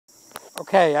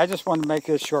Okay, I just wanted to make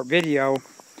this short video,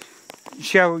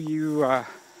 show you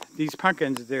these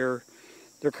pumpkins. They're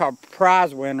called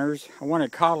prize winners. I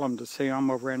wanted Colum to see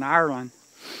them over in Ireland.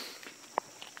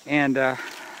 And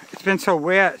it's been so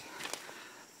wet,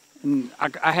 and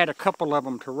I had a couple of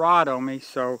them to rot on me,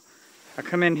 so I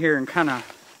come in here and kind of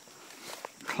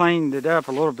cleaned it up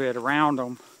a little bit around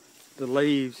them, the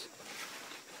leaves,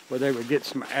 where they would get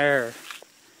some air.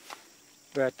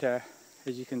 But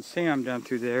as you can see, I'm down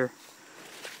through there.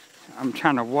 I'm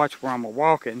trying to watch where I'm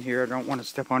walking here. I don't want to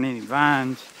step on any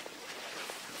vines.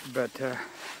 But if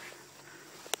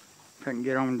I can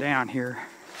get on down here.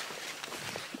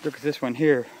 Look at this one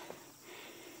here.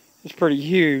 It's pretty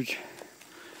huge.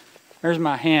 There's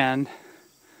my hand,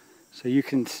 so you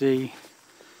can see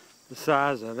the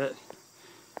size of it.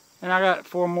 And I got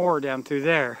 4 more down through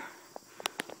there.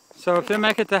 So if they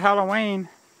make it to Halloween,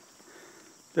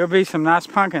 there'll be some nice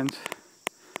pumpkins.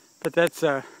 But that's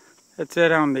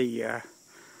it on the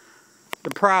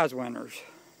prize winners.